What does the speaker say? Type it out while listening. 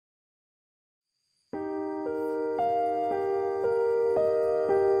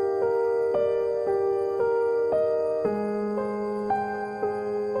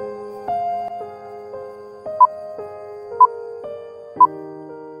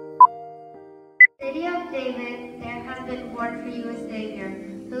city of David, there has been born for you a Savior,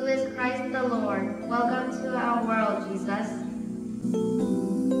 who is Christ the Lord. Welcome to our world, Jesus.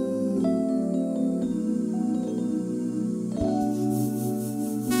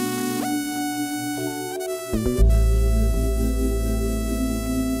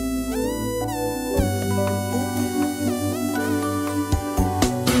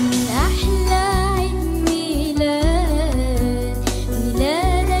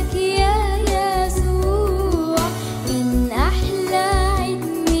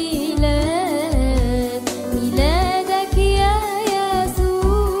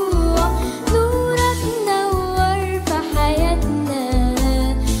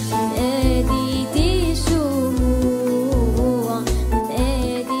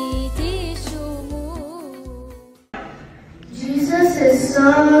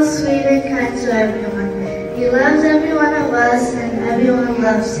 So sweet and kind to everyone. He loves every one of us and everyone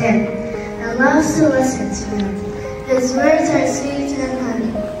loves him and loves to listen to him. His words are sweet and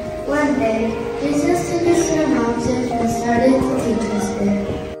honey. One day, Jesus took us to a mountain and started to teach us there.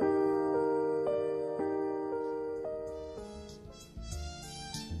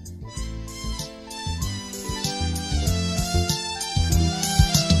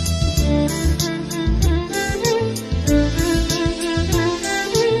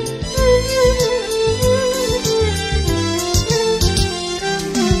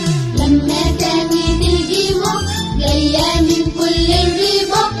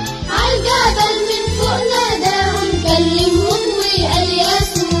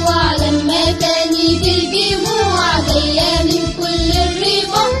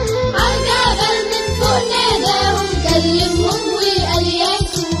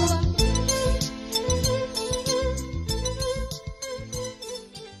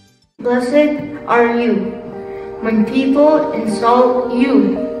 Blessed are you when people insult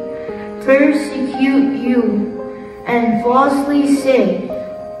you, persecute you, and falsely say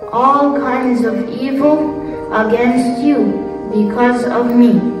all kinds of evil against you because of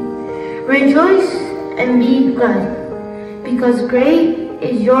me. Rejoice and be glad, because great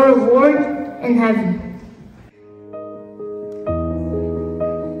is your reward in heaven.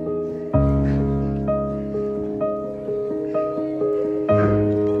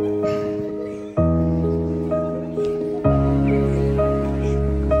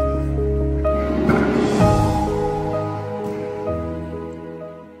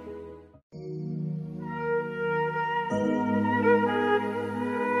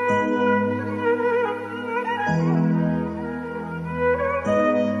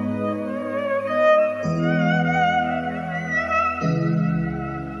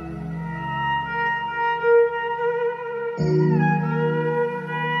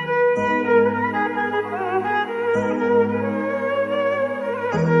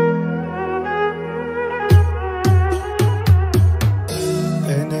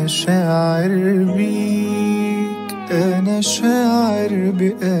 شاعر بيك، أنا شاعر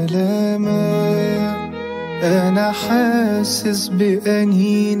بألامك، أنا حاسس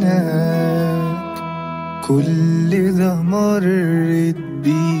بأنينك، كل ده مرت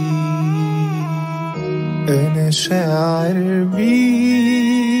بيك. أنا شاعر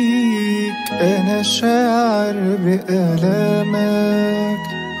بيك، أنا شاعر بألامك،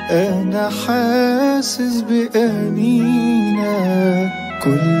 أنا حاسس بأنينك،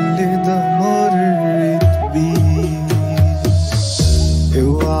 كل ده مرت بيك.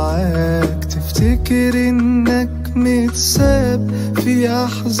 اوعاك تفتكر انك متساب في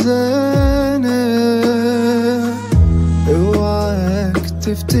احزانك، اوعاك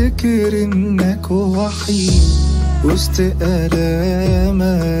تفتكر انك وحيد وسط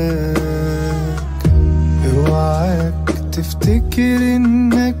الامك، اوعاك تفتكر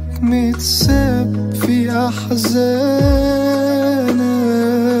انك متساب في احزانك،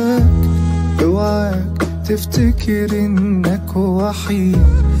 اوعاك تفتكر انك وحيد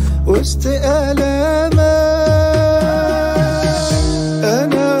وسط الامك.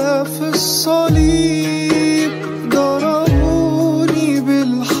 انا في الصليب ضربوني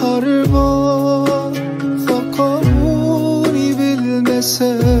بالحربة، فقروني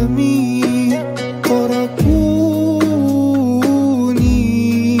بالمسامير،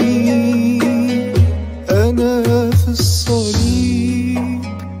 تركوني. انا في الصليب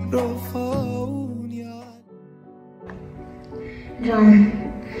رفعوني. John,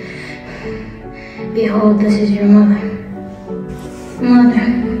 behold, this is your mother. Mother,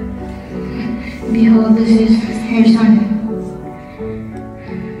 behold, this is your son.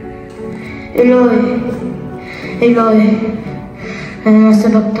 Eloi, Eloi, lama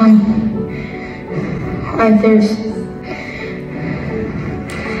sabachthani. I thirst.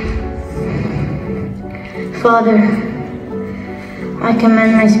 Father, I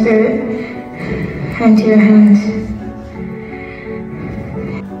commend my spirit into your hands.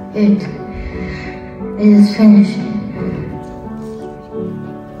 It is finished.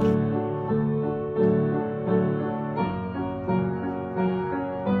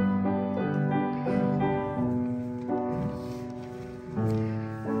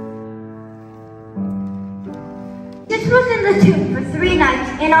 Jesus was in the tomb for 3 nights,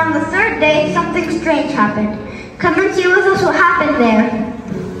 and on the 3rd day, something strange happened. Come and see with us what happened there.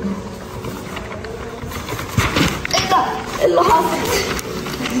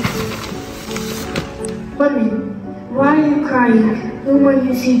 Women, why are you crying? Whom are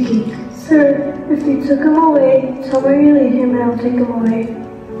you seeking? Sir, if you took him away, tell me you leave him and I'll take him away.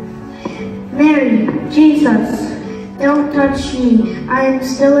 Mary, Jesus, don't touch me. I am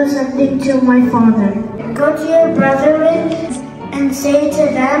still ascending to my Father. Go to your brethren and say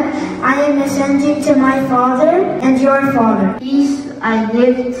to them, I am ascending to my Father and your Father. Peace I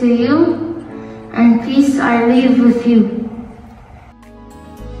give to you, and peace I leave with you.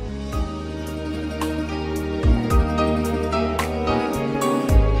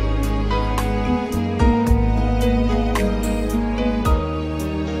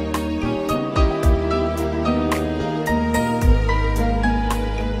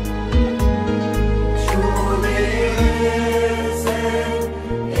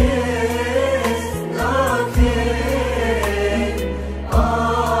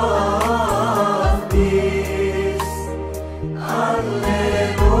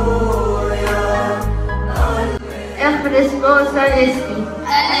 Esposa es